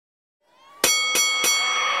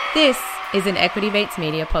This is an Equity Mates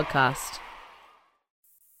Media podcast.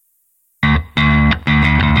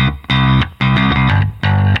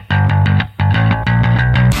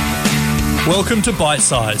 Welcome to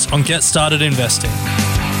Bitesize on Get Started Investing.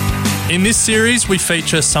 In this series, we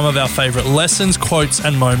feature some of our favourite lessons, quotes,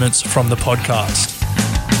 and moments from the podcast.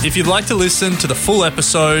 If you'd like to listen to the full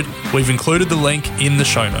episode, we've included the link in the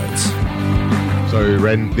show notes. So,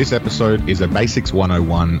 Ren, this episode is a Basics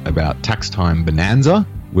 101 about tax time bonanza.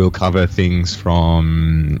 We'll cover things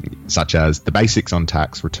from such as the basics on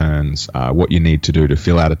tax returns, what you need to do to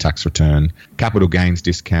fill out a tax return, capital gains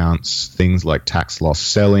discounts, things like tax loss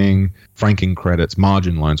selling, franking credits,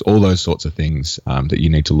 margin loans, all those sorts of things that you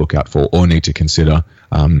need to look out for or need to consider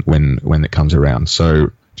when it comes around. So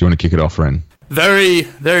do you want to kick it off, Ren? Very,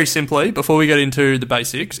 very simply, before we get into the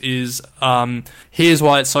basics, is here's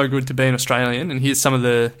why it's so good to be an Australian, and here's some of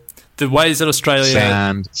the ways that Australia...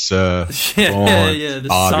 Sand, surf, the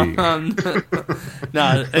sun.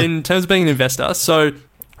 No, in terms of being an investor, so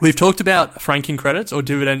we've talked about franking credits or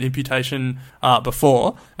dividend imputation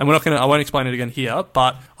before, and I won't explain it again here,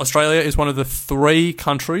 but Australia is one of the 3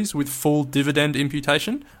 countries with full dividend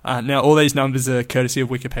imputation. Now, all these numbers are courtesy of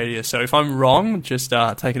Wikipedia, so if I'm wrong, just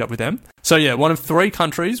take it up with them. So yeah, one of 3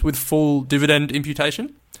 countries with full dividend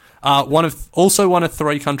imputation. One of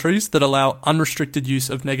 3 countries that allow unrestricted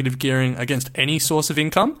use of negative gearing against any source of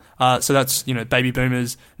income. So that's, baby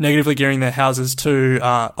boomers negatively gearing their houses to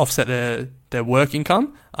offset their work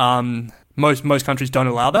income. Most countries don't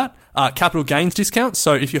allow that. Capital gains discounts.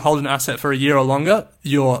 So if you hold an asset for a year or longer,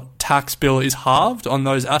 your tax bill is halved on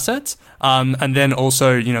those assets. And then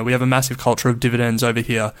also, we have a massive culture of dividends over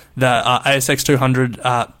here. The ASX 200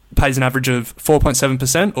 pays an average of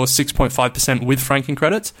 4.7% or 6.5% with franking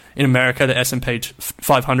credits. In America, the S&P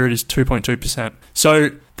 500 is 2.2%. So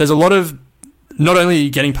there's a lot of, not only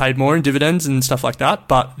getting paid more in dividends and stuff like that,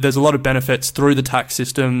 but there's a lot of benefits through the tax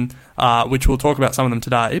system, which we'll talk about some of them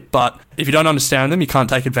today. But if you don't understand them, you can't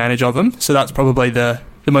take advantage of them. So that's probably the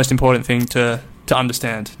most important thing to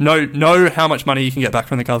understand. Know how much money you can get back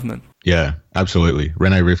from the government. Yeah, absolutely.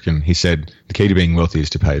 Rene Rivkin, he said, the key to being wealthy is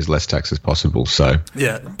to pay as less tax as possible. So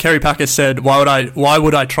yeah, Kerry Packer said, why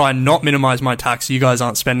would I try and not minimise my tax? You guys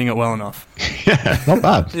aren't spending it well enough. Yeah, not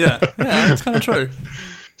bad. yeah, that's kind of true.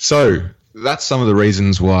 So that's some of the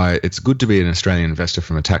reasons why it's good to be an Australian investor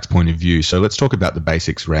from a tax point of view. So let's talk about the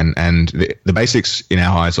basics, Ren. And the basics in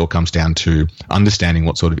our eyes all comes down to understanding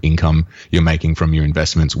what sort of income you're making from your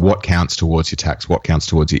investments, what counts towards your tax, what counts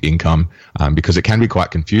towards your income, because it can be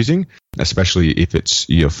quite confusing, especially if it's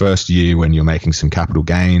your first year when you're making some capital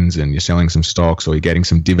gains and you're selling some stocks or you're getting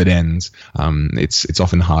some dividends. It's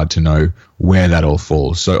often hard to know where that all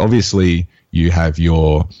falls. So obviously you have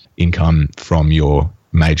your income from your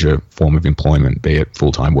major form of employment, be it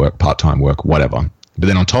full-time work, part-time work, whatever. But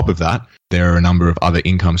then on top of that, there are a number of other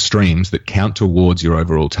income streams that count towards your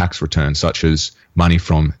overall tax return, such as money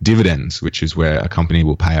from dividends, which is where a company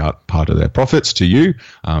will pay out part of their profits to you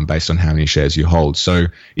based on how many shares you hold. So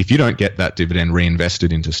if you don't get that dividend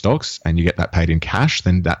reinvested into stocks and you get that paid in cash,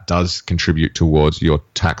 then that does contribute towards your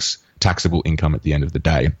taxable income at the end of the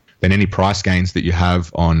day. Then any price gains that you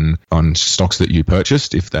have on stocks that you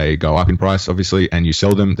purchased, if they go up in price, obviously, and you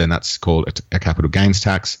sell them, then that's called a capital gains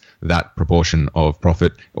tax. That proportion of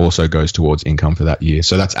profit also goes towards income for that year.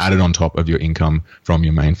 So that's added on top of your income from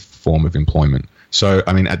your main form of employment. So,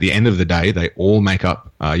 I mean, at the end of the day, they all make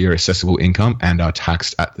up your assessable income and are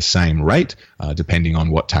taxed at the same rate, depending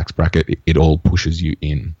on what tax bracket it all pushes you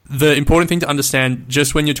in. The important thing to understand,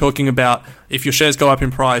 just when you're talking about if your shares go up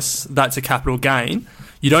in price, that's a capital gain.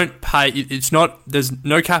 You don't pay, there's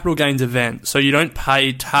no capital gains event, so you don't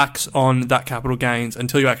pay tax on that capital gains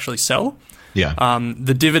until you actually sell. Yeah.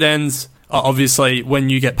 The dividends are obviously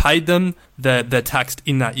when you get paid them, they're taxed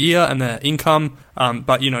in that year and their income.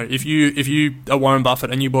 But if you are Warren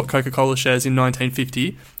Buffett and you bought Coca-Cola shares in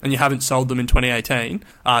 1950 and you haven't sold them in 2018,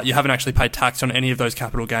 you haven't actually paid tax on any of those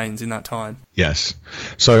capital gains in that time. Yes.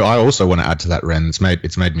 So I also want to add to that, Ren. It's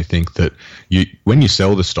made me think that when you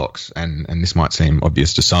sell the stocks, and this might seem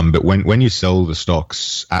obvious to some, but when you sell the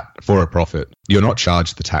stocks for a profit, you're not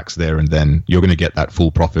charged the tax there and then. You're going to get that full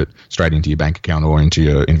profit straight into your bank account or into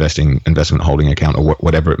your investment holding account or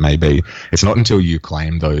whatever it may be. It's not until you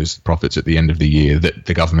claim those profits at the end of the year that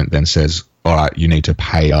the government then says, all right, you need to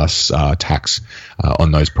pay us tax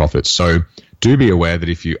on those profits. So do be aware that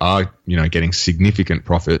if you are, getting significant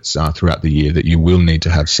profits throughout the year, that you will need to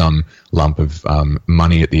have some lump of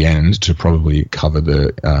money at the end to probably cover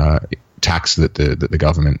the tax that the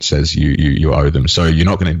government says you owe them. So you're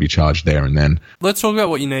not going to be charged there and then. Let's talk about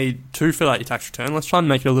what you need to fill out your tax return. Let's try and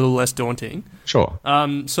make it a little less daunting. Sure.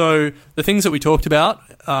 So the things that we talked about,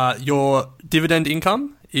 your dividend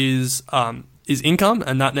income is income,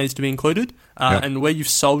 and that needs to be included. And where you've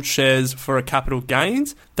sold shares for a capital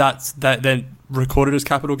gains, that then recorded as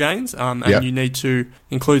capital gains, and you need to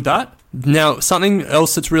include that. Now, something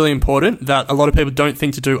else that's really important that a lot of people don't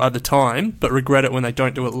think to do at the time, but regret it when they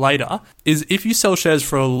don't do it later, is if you sell shares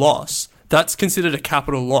for a loss, that's considered a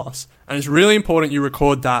capital loss. And it's really important you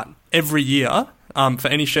record that every year for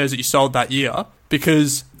any shares that you sold that year,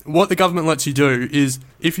 because what the government lets you do is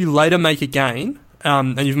if you later make a gain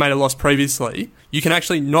and you've made a loss previously, you can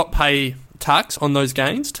actually not pay tax on those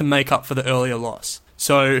gains to make up for the earlier loss.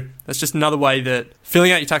 So that's just another way that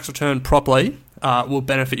filling out your tax return properly will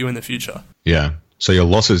benefit you in the future. Yeah. So your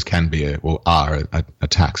losses can be are a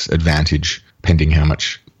tax advantage pending how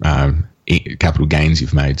much capital gains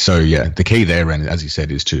you've made. So yeah, the key there, Ren, as you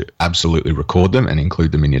said, is to absolutely record them and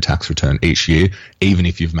include them in your tax return each year, even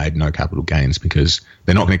if you've made no capital gains, because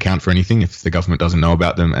they're not going to count for anything if the government doesn't know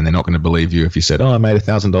about them, and they're not going to believe you if you said, "Oh, I made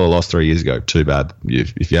 $1,000 loss 3 years ago." Too bad.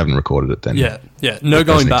 If you haven't recorded it, then no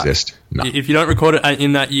going back. No. If you don't record it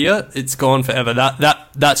in that year, it's gone forever.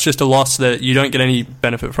 That's just a loss that you don't get any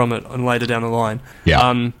benefit from it on later down the line.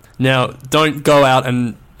 Yeah. Now, don't go out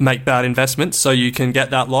and make bad investments so you can get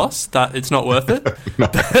that loss. That it's not worth it.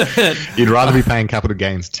 You'd rather be paying capital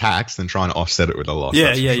gains tax than trying to offset it with a loss.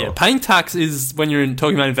 Yeah. Paying tax is, when you're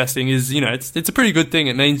talking about investing, is, it's a pretty good thing.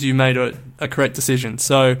 It means you made a correct decision.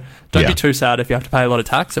 So don't be too sad if you have to pay a lot of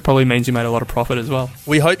tax. It probably means you made a lot of profit as well.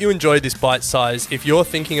 We hope you enjoyed this bite size. If you're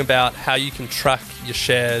thinking about how you can track your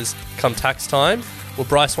shares come tax time, well,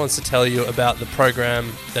 Bryce wants to tell you about the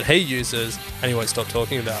program that he uses and he won't stop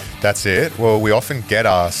talking about. That's it. Well, we often get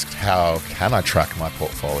asked, how can I track my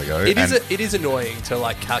portfolio? It is annoying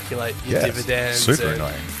to calculate your dividends, super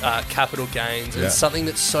annoying. Capital gains. Yeah. And something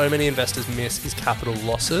that so many investors miss is capital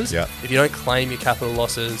losses. Yeah. If you don't claim your capital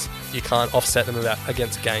losses, you can't offset them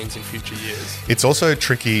against gains in future years. It's also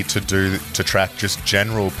tricky to track just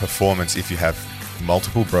general performance if you have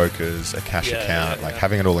multiple brokers, a cash account,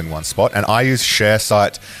 having it all in one spot. And I use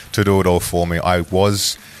ShareSite to do it all for me. I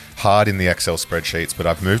was hard in the Excel spreadsheets, but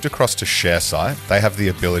I've moved across to ShareSite. They have the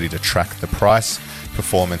ability to track the price,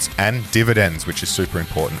 performance, and dividends, which is super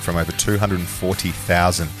important, from over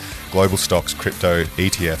 240,000 global stocks, crypto,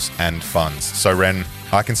 ETFs, and funds. So, Ren,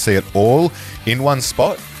 I can see it all in one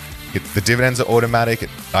spot. The dividends are automatic.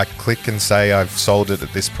 I click and say I've sold it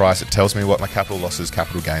at this price. It tells me what my capital losses,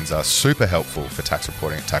 capital gains are. Super helpful for tax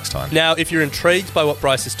reporting at tax time. Now, if you're intrigued by what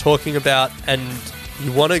Bryce is talking about and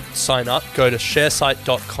you want to sign up, go to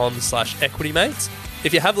sharesite.com/equitymates.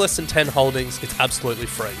 If you have less than 10 holdings, it's absolutely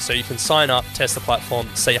free. So you can sign up, test the platform,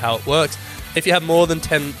 see how it works. If you have more than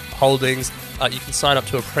 10 holdings, you can sign up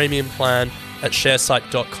to a premium plan at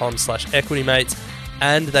sharesite.com/equitymates.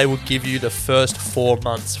 And they will give you the first 4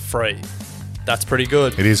 months free. That's pretty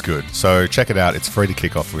good. It is good. So check it out. It's free to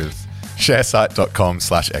kick off with.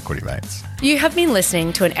 sharesite.com/equitymates. You have been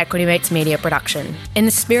listening to an Equity Mates Media production. In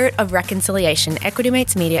the spirit of reconciliation, Equity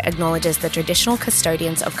Mates Media acknowledges the traditional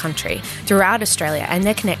custodians of country throughout Australia and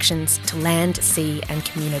their connections to land, sea and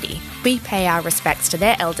community. We pay our respects to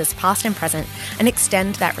their elders past and present and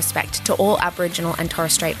extend that respect to all Aboriginal and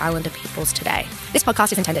Torres Strait Islander peoples today. This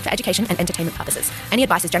podcast is intended for education and entertainment purposes. Any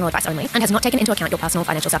advice is general advice only and has not taken into account your personal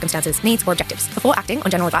financial circumstances, needs or objectives. Before acting on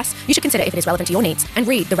general advice, you should consider if it is relevant to your needs and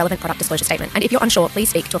read the relevant product disclosure statement. And if you're unsure, please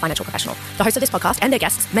speak to a financial professional. The hosts of this podcast and their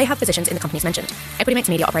guests may have positions in the companies mentioned. Equity Mates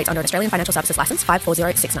Media operates under an Australian Financial Services Licence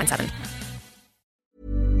 540697.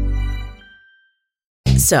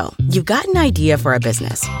 So, you've got an idea for a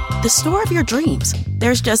business. The store of your dreams.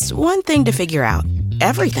 There's just one thing to figure out.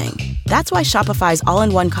 Everything. That's why Shopify's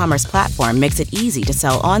all-in-one commerce platform makes it easy to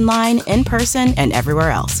sell online, in person, and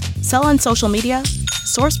everywhere else. Sell on social media,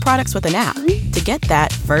 source products with an app to get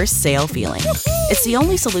that first sale feeling. It's the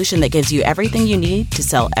only solution that gives you everything you need to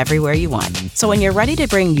sell everywhere you want. So when you're ready to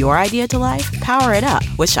bring your idea to life, power it up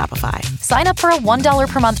with Shopify. Sign up for a $1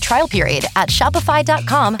 per month trial period at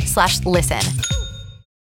shopify.com/listen.